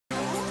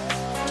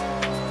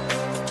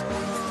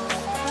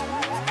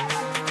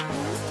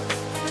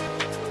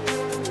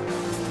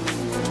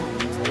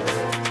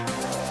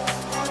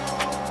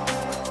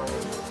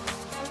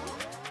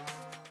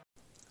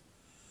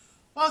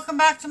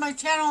Welcome back to my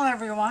channel,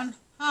 everyone.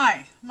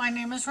 Hi, my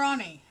name is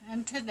Ronnie,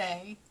 and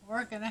today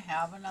we're going to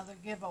have another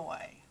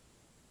giveaway.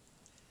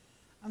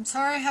 I'm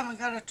sorry I haven't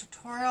got a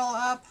tutorial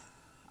up.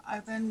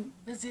 I've been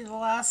busy the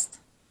last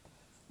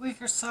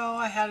week or so.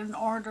 I had an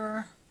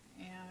order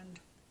and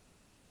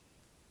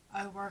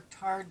I worked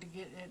hard to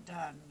get it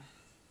done.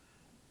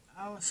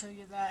 I will show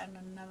you that in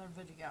another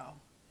video.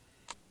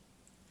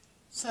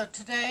 So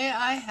today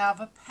I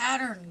have a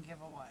pattern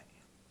giveaway.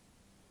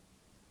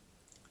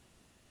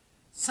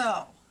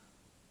 So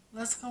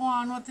let's go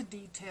on with the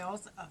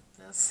details of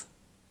this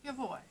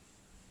giveaway.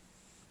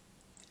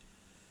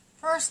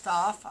 First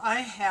off,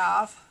 I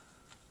have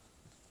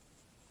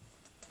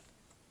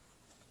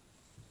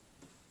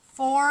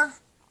 4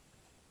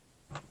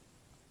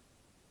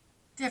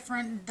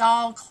 different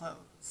doll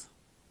clothes.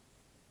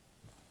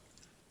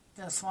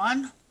 This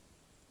one,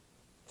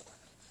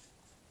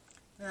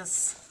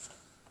 this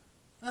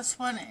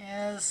one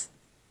is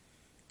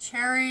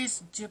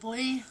Cherries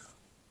Ghibli.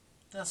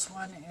 This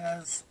one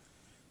is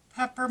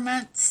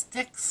Peppermint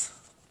Sticks,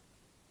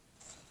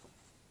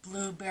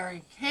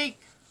 Blueberry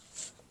Cake,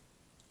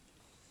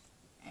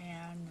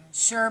 and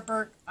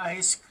Sherbet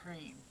Ice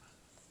Cream.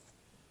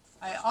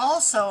 I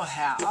also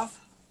have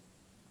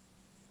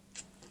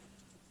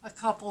a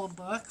couple of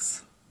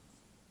books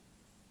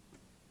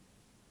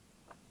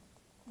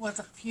with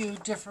a few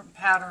different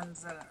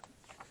patterns in it.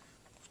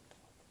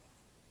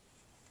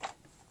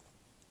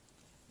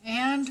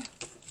 And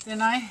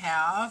then I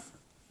have,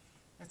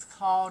 it's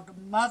called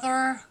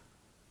Mother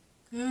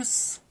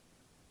Goose.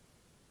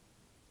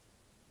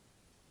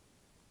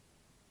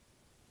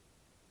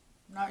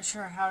 I'm not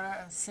sure how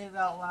to say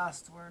that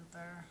last word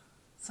there,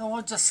 so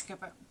we'll just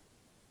skip it.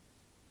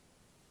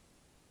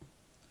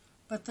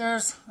 But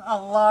there's a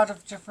lot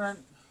of different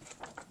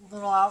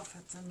little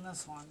outfits in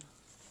this one.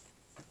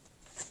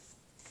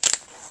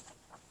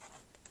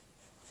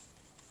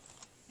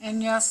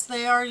 And yes,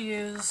 they are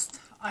used.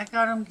 I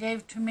got them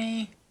gave to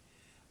me,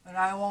 but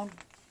I won't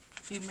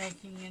be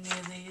making any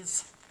of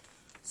these.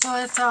 So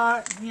it's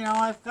you know,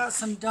 I've got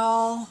some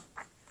doll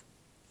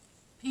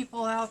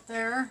people out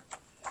there,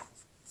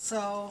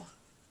 so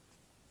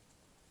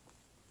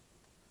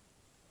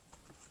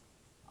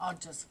I'll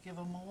just give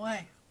them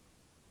away.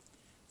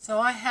 So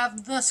I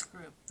have this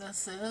group.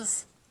 This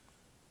is,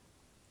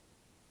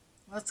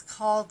 let's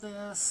call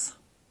this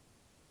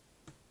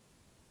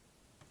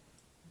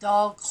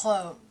doll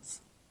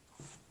clothes.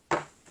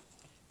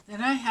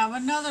 Then I have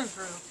another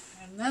group.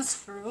 In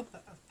this group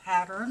of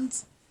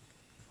patterns,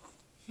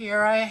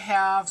 here I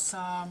have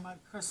some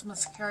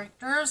Christmas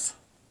characters.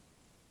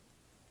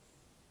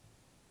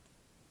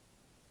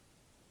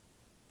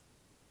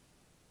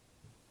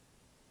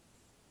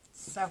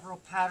 Several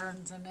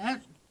patterns in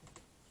it.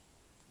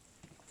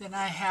 Then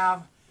I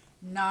have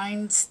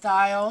 9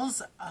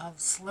 styles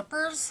of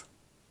slippers.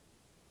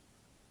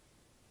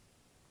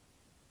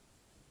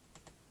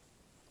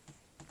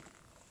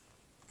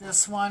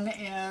 This one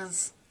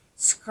is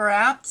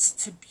Scraps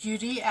to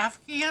Beauty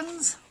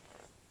Afghans.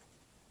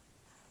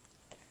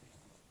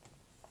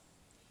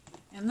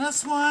 And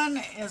this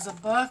one is a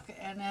book,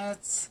 and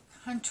it's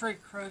Country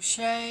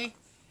Crochet,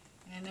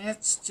 and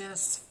it's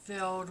just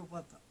filled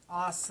with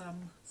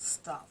awesome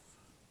stuff.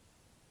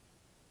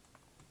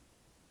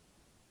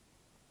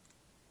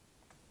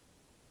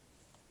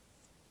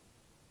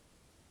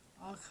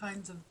 All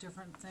kinds of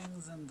different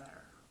things in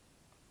there.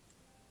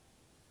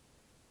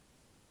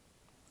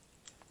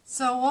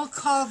 So we'll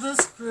call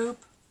this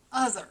group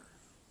Other.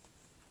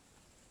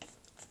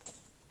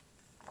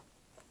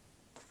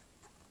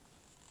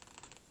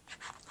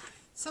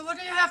 So what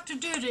do you have to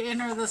do to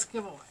enter this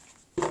giveaway?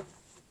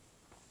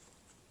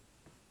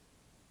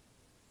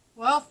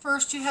 Well,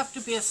 first you have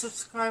to be a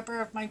subscriber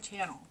of my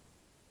channel.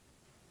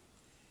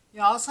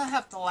 You also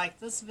have to like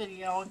this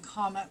video and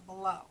comment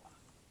below.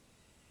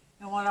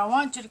 And what I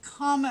want you to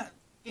comment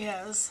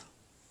is,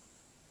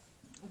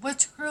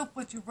 which group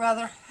would you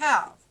rather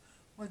have?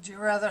 Would you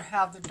rather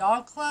have the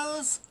doll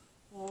clothes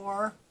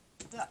or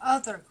the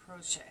other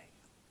crochet?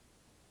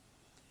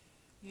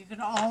 You can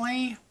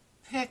only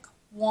pick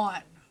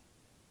one.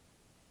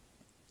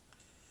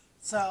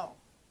 So,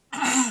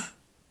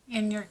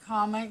 in your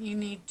comment, you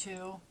need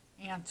to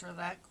answer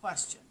that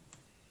question.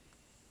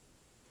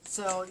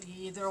 So,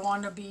 you either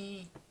want to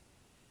be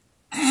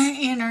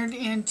entered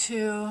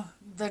into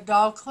the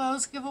doll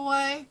clothes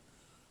giveaway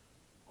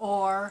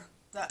or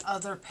the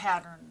other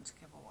patterns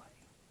giveaway.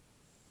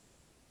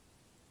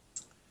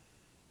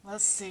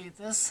 Let's see,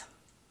 this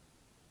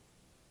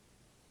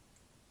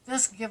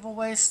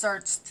giveaway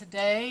starts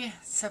today,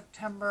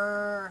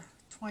 September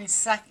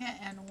 22nd,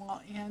 and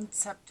will end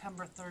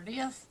September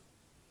 30th.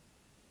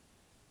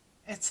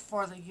 It's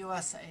for the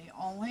USA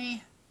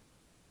only.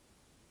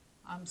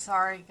 I'm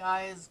sorry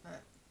guys,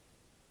 but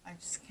I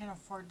just can't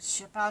afford to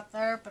ship out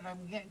there, but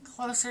I'm getting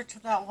closer to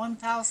that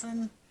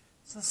 1,000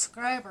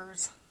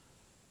 subscribers.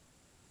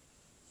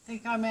 I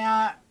think I'm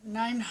at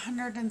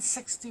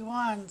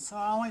 961, so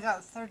I only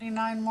got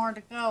 39 more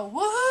to go.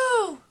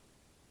 Woohoo!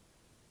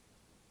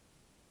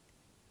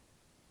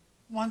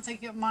 once they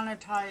get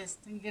monetized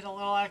and get a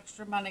little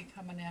extra money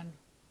coming in,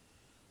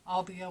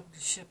 I'll be able to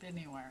ship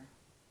anywhere.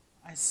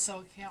 I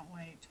so can't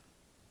wait.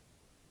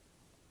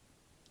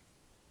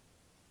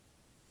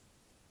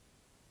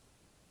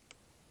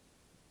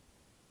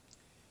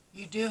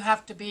 You do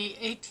have to be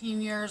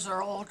 18 years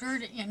or older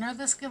to enter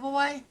this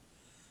giveaway.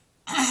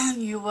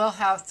 You will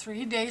have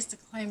 3 days to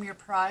claim your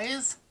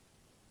prize.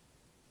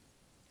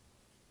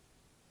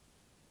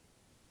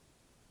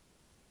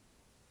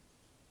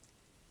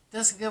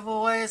 This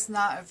giveaway is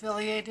not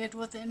affiliated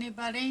with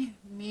anybody.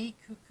 Me,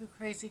 Cuckoo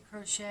Crazy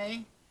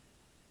Crochet,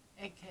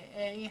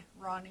 aka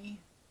Ronnie,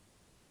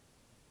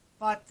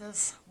 got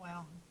this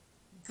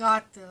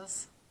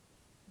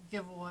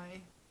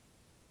giveaway.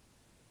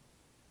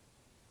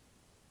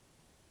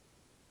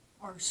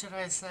 Or should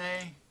I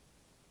say,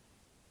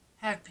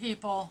 had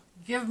people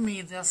give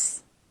me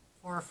this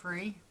for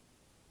free,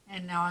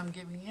 and now I'm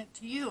giving it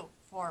to you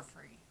for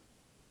free.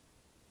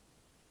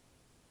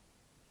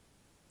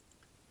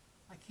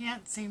 I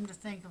can't seem to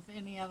think of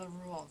any other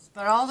rules,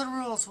 but all the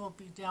rules will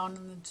be down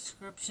in the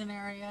description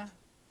area.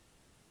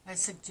 I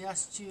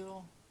suggest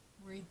you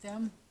read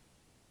them,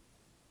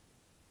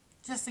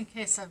 just in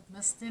case I've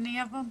missed any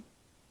of them.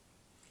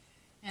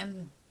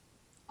 And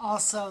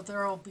also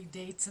there will be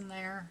dates in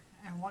there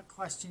and what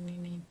question you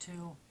need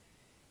to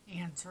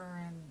answer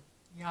and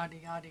yada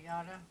yada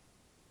yada.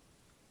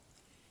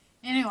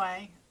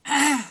 Anyway,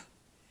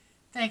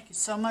 thank you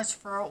so much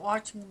for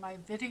watching my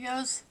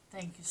videos.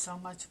 Thank you so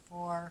much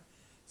for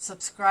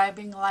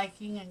subscribing,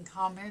 liking, and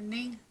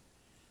commenting.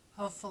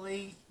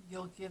 Hopefully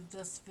you'll give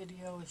this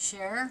video a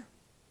share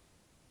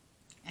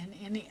and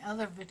any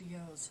other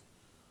videos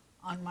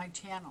on my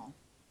channel.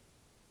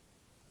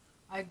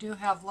 I do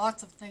have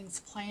lots of things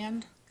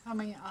planned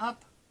coming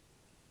up.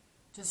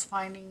 Just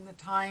finding the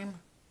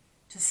time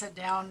to sit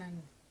down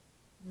and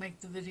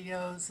make the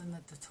videos and the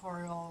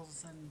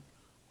tutorials and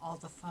all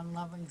the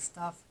fun-loving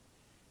stuff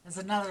is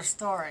another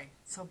story.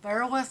 So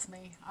bear with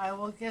me. I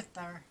will get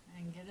there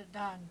and get it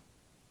done.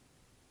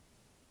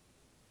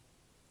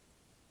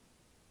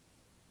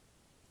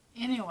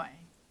 Anyway,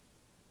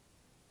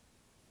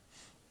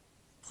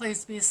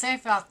 please be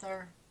safe out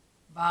there.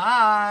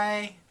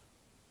 Bye.